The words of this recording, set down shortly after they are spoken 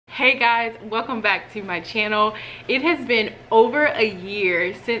Hey guys, welcome back to my channel. It has been over a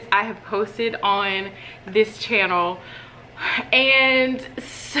year since I have posted on this channel, and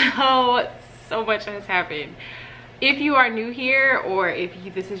so much has happened. If you are new here, or if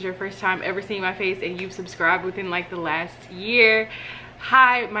this is your first time ever seeing my face and you've subscribed within like the last year,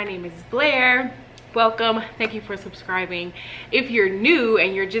 hi, my name is Blair. Welcome, thank you for subscribing. If you're new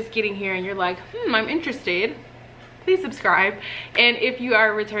and you're just getting here and you're like, I'm interested, please subscribe. And if you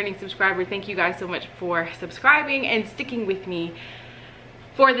are a returning subscriber, thank you guys so much for subscribing and sticking with me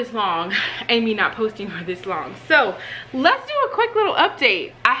for this long and me not posting for this long. So let's do a quick little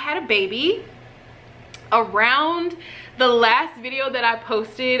update. I had a baby around the last video that I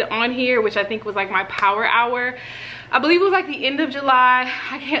posted on here, which I think was like my power hour. I believe it was like the end of July.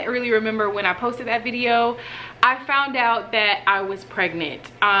 I can't really remember when I posted that video. I found out that I was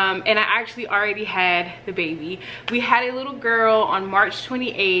pregnant, and I actually already had the baby. We had a little girl on March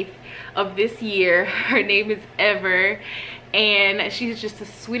 28th of this year. Her name is Ever, and she's just the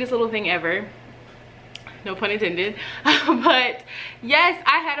sweetest little thing ever. No pun intended. But yes,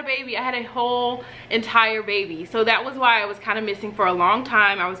 I had a baby. I had a whole entire baby. So that was why I was kind of missing for a long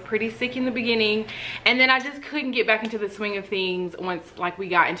time. I was pretty sick in the beginning, and then I just couldn't get back into the swing of things once like we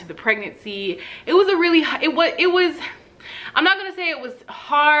got into the pregnancy. It was a really, it was, I'm not gonna say it was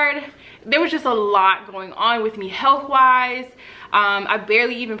hard. There was just a lot going on with me health-wise. I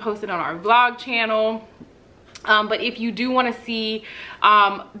barely even posted on our vlog channel. But if you do want to see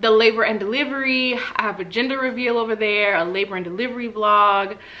the labor and delivery, I have a gender reveal over there, a labor and delivery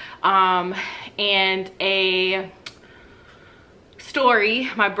vlog, and a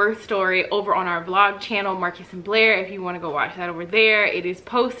story, my birth story, over on our vlog channel, Marcus and Blair. If you want to go watch that over there, it is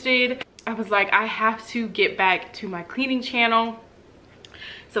posted. I was like, I have to get back to my cleaning channel.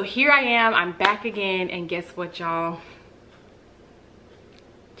 So here I am, I'm back again, and guess what, y'all?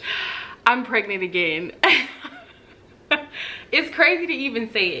 I'm pregnant again. It's crazy to even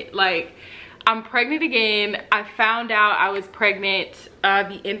say it. Like, I'm pregnant again. I found out I was pregnant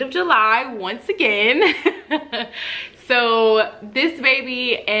the end of July once again. So this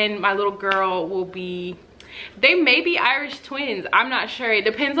baby and my little girl will be, they may be Irish twins. I'm not sure. It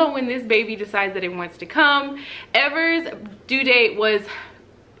depends on when this baby decides that it wants to come. Ever's due date was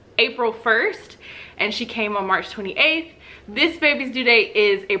April 1st and she came on March 28th. This baby's due date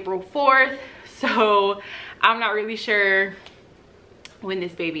is April 4th. So I'm not really sure when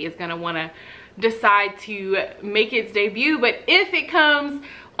this baby is gonna wanna decide to make its debut, but if it comes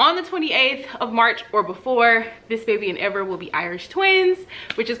on the 28th of March or before, this baby and Ever will be Irish twins,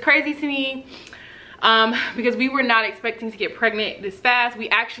 which is crazy to me because we were not expecting to get pregnant this fast. We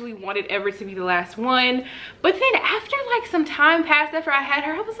actually wanted Ever to be the last one, but then after like some time passed after I had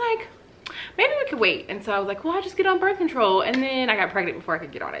her, I was like, maybe we could wait. And so I was like, well, I'll just get on birth control. And then I got pregnant before I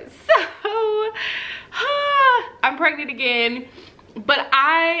could get on it. So I'm pregnant again, but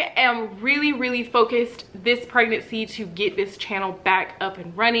I am really focused this pregnancy to get this channel back up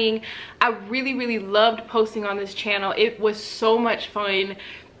and running. I really loved posting on this channel. It was so much fun,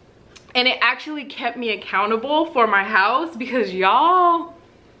 and it actually kept me accountable for my house because y'all,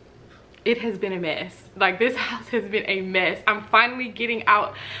 it has been a mess. Like, this house has been a mess. I'm finally getting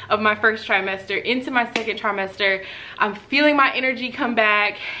out of my first trimester into my second trimester. I'm feeling my energy come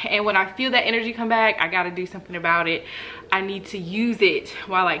back, and when I feel that energy come back, I gotta do something about it. I need to use it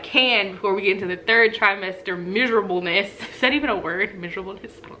while I can before we get into the third trimester miserableness. Is that even a word?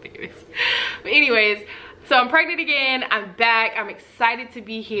 Miserableness? I don't think it is. But anyways, so I'm pregnant again. I'm back. I'm excited to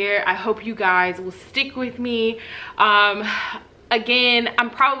be here. I hope you guys will stick with me. Again, I'm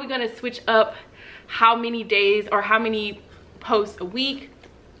probably gonna switch up how many days or how many posts a week.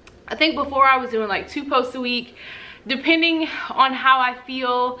 I think before I was doing like 2 posts a week, depending on how I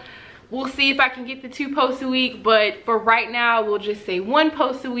feel. We'll see if I can get the 2 posts a week, but for right now, we'll just say 1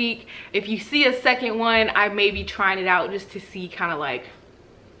 post a week. If you see a second one, I may be trying it out just to see kind of like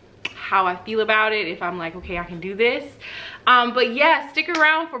how I feel about it, if I'm like, okay, I can do this. But yeah, stick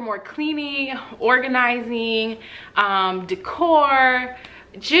around for more cleaning, organizing, decor,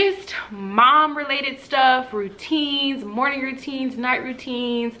 just mom related stuff, routines, morning routines, night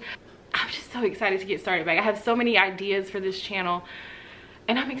routines. I'm just so excited to get started back. I have so many ideas for this channel,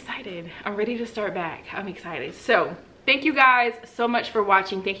 and I'm excited. I'm ready to start back. I'm excited. So thank you guys so much for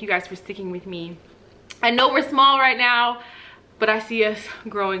watching. Thank you guys for sticking with me. I know we're small right now, but I see us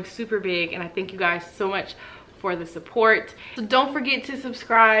growing super big, and I thank you guys so much for the support. So don't forget to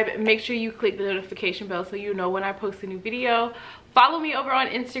subscribe. Make sure you click the notification bell so you know when I post a new video. Follow me over on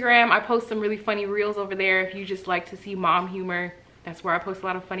Instagram. I post some really funny reels over there if you just like to see mom humor. That's where I post a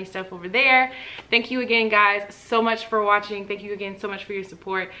lot of funny stuff over there. Thank you again, guys, so much for watching. Thank you again so much for your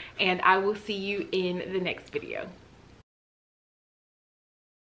support, and I will see you in the next video.